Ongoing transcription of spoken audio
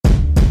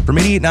From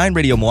 88.9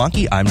 Radio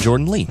Milwaukee, I'm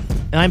Jordan Lee.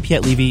 And I'm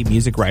Piet Levy,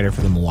 music writer for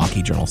the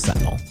Milwaukee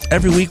Journal-Sentinel.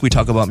 Every week we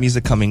talk about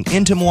music coming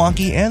into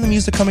Milwaukee and the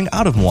music coming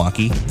out of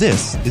Milwaukee.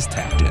 This is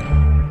Tapped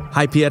In.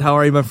 Hi, Piet. How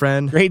are you, my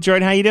friend? Great,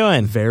 Jordan. How you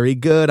doing? Very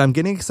good. I'm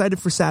getting excited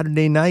for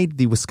Saturday night.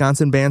 The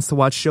Wisconsin Bands to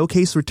Watch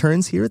Showcase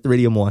returns here at the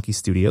Radio Milwaukee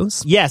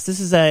studios. Yes, this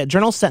is a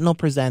Journal-Sentinel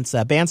presents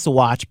Bands to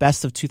Watch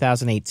Best of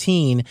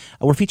 2018.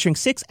 We're featuring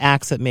 6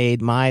 acts that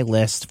made my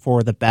list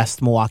for the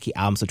best Milwaukee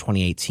albums of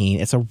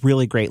 2018. It's a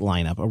really great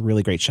lineup, a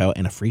really great show,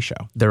 and a free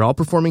show. They're all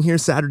performing here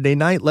Saturday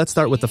night. Let's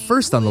start with the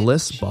first on the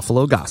list,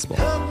 Buffalo Gospel.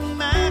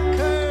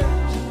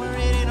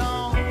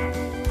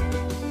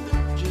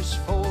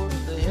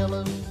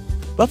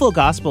 Buffalo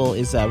Gospel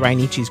is Ryan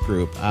Nietzsche's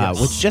group,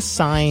 which just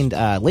signed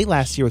late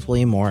last year with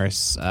William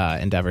Morris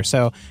Endeavor.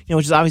 So,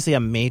 which is obviously a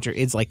major,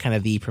 it's like kind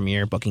of the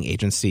premier booking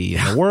agency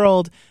in the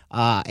world.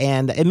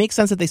 And it makes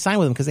sense that they sign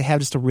with them because they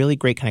have just a really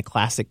great kind of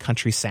classic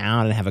country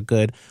sound and have a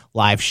good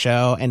live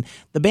show. And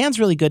the band's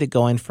really good at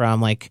going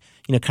from kind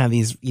of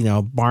these,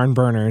 barn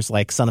burners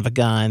like Son of a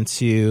Gun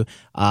to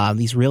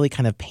these really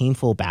kind of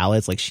painful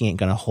ballads like She Ain't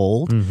Gonna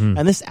Hold. Mm-hmm.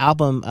 And this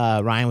album,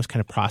 Ryan was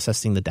kind of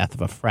processing the death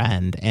of a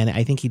friend. And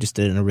I think he just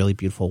did it in a really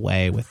beautiful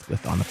way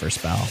with On the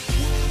First Bell.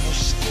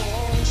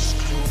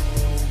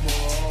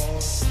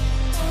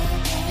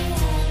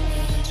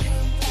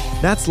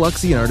 That's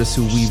Luxie, an artist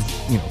who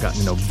we've gotten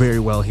to know very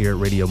well here at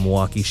Radio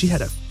Milwaukee. She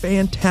had a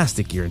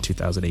fantastic year in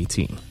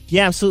 2018.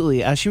 Yeah,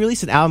 absolutely. She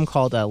released an album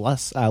called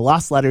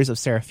Lost Letters of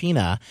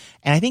Serafina,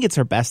 and I think it's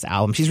her best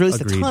album. She's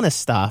released a ton of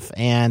stuff,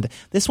 and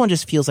this one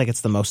just feels like it's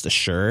the most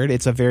assured.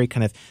 It's a very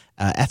kind of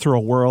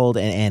ethereal world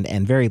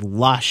and very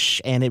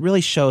lush, and it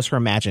really shows her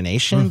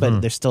imagination,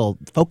 but there's still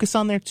focus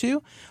on there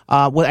too.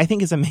 What I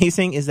think is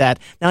amazing is that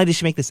not only did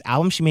she make this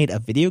album, she made a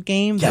video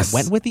game that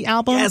went with the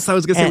album. Yes, I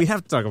was going to say, we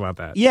have to talk about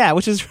that. Yeah,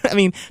 which is,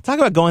 talk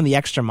about going the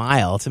extra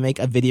mile to make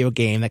a video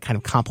game that kind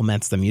of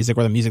complements the music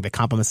or the music that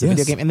complements the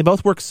video game. And they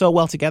both work so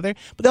well together,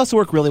 but they also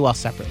work really well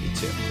separately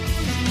too.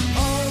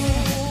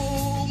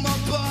 Oh, my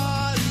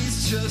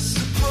body's just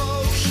a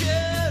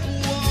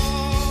broken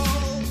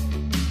wall.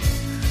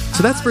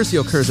 So that's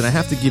Versio Curse, and I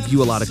have to give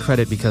you a lot of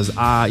credit because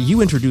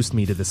you introduced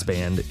me to this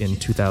band in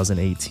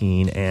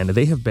 2018, and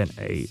they have been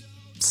a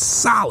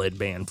solid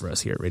band for us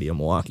here at Radio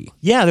Milwaukee.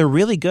 Yeah, they're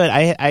really good.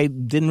 I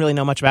didn't really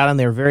know much about them.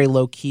 They were very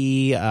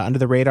low-key, under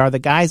the radar. The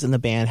guys in the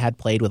band had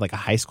played with like a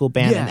high school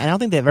band, and I don't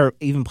think they've ever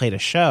even played a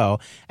show,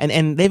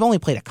 and they've only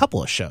played a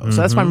couple of shows.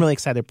 So that's why I'm really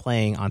excited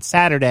playing on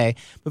Saturday.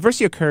 But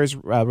Versio Curse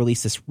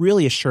released this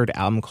really assured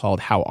album called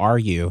How Are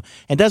You?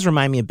 And it does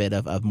remind me a bit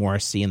of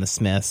Morrissey and the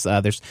Smiths.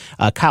 There's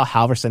Kyle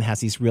Halverson has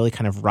these really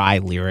kind of wry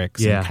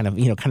lyrics and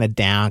kind of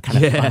down,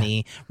 kind of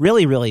funny,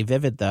 really, really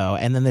vivid though.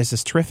 And then there's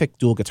this terrific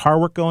dual guitar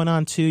work going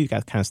on too. You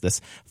got kind of this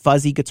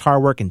fuzzy guitar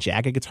work and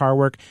jagged guitar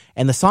work,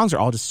 and the songs are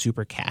all just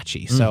super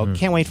catchy. So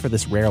can't wait for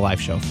this rare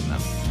live show from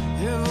them.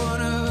 If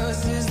one of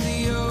us is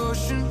the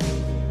ocean,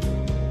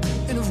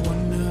 and if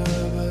one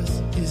of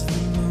us is the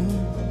moon.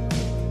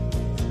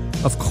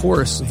 Of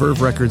course,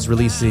 Verve Records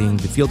releasing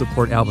the Field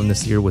Report album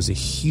this year was a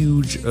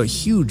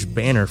huge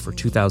banner for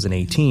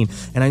 2018.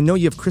 And I know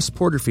you have Chris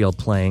Porterfield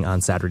playing on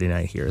Saturday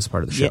night here as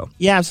part of the show.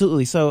 Yeah,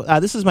 absolutely. So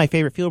this is my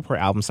favorite Field Report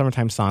album,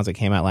 Summertime Songs, that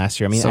came out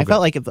last year. I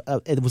felt like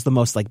it was the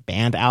most like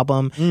band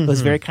album. It was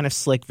very kind of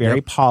slick,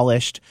 very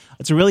polished.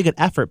 It's a really good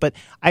effort. But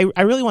I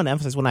really want to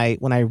emphasize when I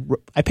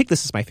picked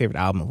this as my favorite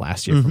album of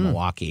last year from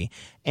Milwaukee.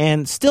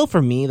 And still,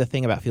 for me, the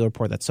thing about Field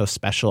Report that's so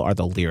special are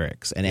the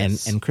lyrics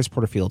and Chris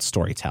Porterfield's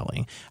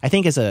storytelling. I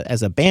think as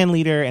a band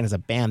leader and as a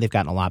band, they've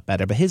gotten a lot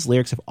better, but his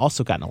lyrics have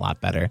also gotten a lot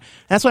better. And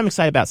that's why I'm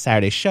excited about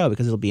Saturday's show,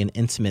 because it'll be an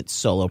intimate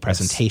solo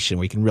presentation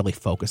where you can really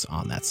focus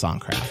on that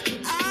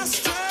songcraft. I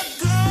struck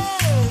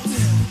gold.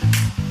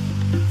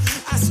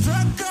 I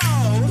struck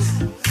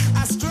gold.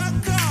 I struck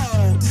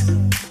gold.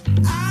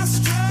 I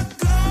struck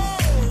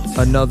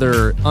gold.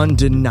 Another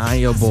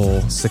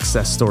undeniable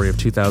success story of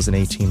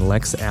 2018.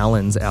 Lex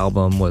Allen's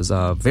album was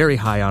very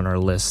high on our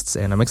lists,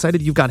 and I'm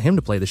excited you've got him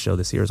to play the show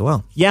this year as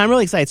well. Yeah, I'm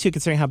really excited too,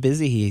 considering how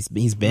busy he's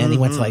been. He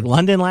went to like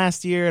London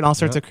last year and all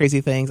sorts of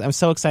crazy things. I'm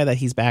so excited that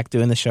he's back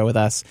doing the show with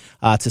us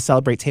to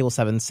celebrate Table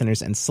 7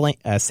 Sinners and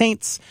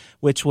Saints,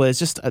 which was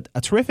just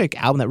a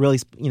terrific album that really,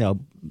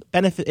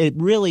 it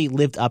really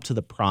lived up to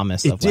the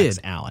promise of Lex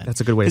Allen.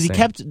 That's a good way to say it. Because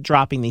he kept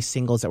dropping these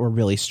singles that were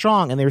really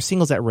strong, and they were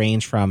singles that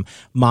range from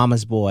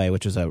Mama's Boy,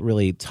 which was a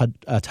really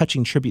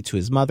touching tribute to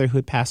his mother who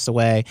had passed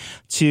away,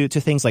 to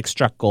things like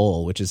Struck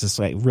Gold, which is this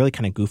like really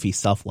kind of goofy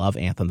self-love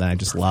anthem that I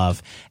just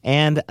love.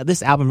 And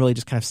this album really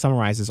just kind of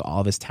summarizes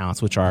all of his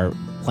talents, which are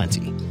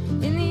plenty.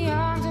 In the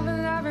arms of a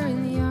lover,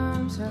 in the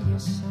arms of your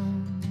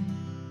son,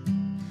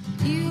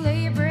 you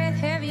lay your breath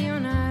heavy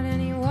on not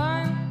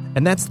anyone.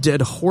 And that's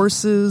Dead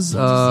Horses,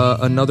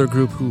 another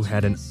group who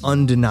had an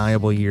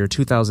undeniable year.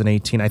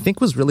 2018, I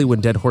think, was really when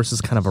Dead Horses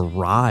kind of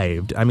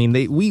arrived. I mean,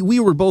 we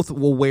were both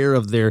aware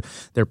of their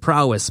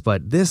prowess,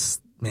 but this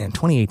man,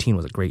 2018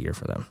 was a great year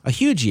for them. A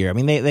huge year. I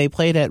mean, they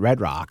played at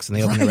Red Rocks and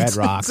they opened at Red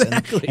Rocks,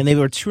 and they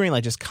were touring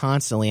like just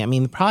constantly. I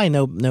mean, probably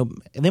no.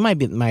 They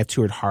might have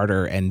toured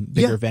harder and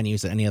bigger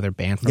venues than any other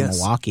band from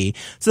Milwaukee.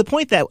 To the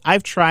point that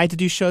I've tried to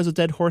do shows with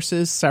Dead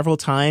Horses several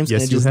times,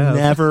 and it just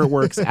never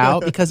works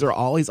out because they're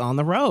always on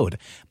the road.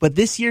 But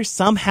this year,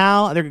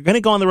 somehow, they're going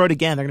to go on the road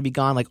again. They're going to be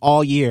gone like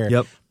all year.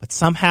 Yep. But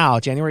somehow,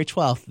 January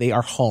 12th, they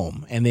are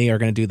home, and they are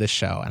going to do this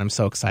show. And I'm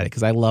so excited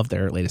because I love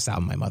their latest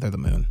album, My Mother the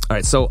Moon. All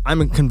right, so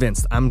I'm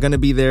convinced. I'm going to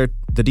be there.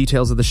 The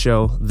details of the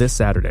show this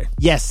Saturday.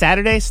 Yes,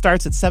 Saturday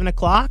starts at 7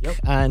 o'clock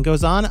and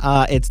goes on.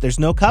 There's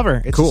no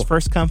cover. It's just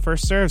first come,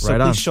 first serve. So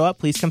please show up.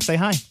 Please come say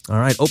hi. All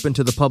right, open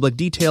to the public.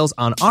 Details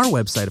on our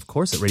website, of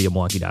course, at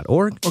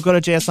radiomilwaukee.org. Or go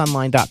to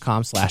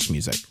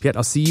jsonline.com/music. Yet,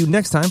 I'll see you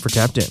next time for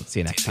Tapped In.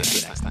 See you next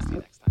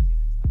time.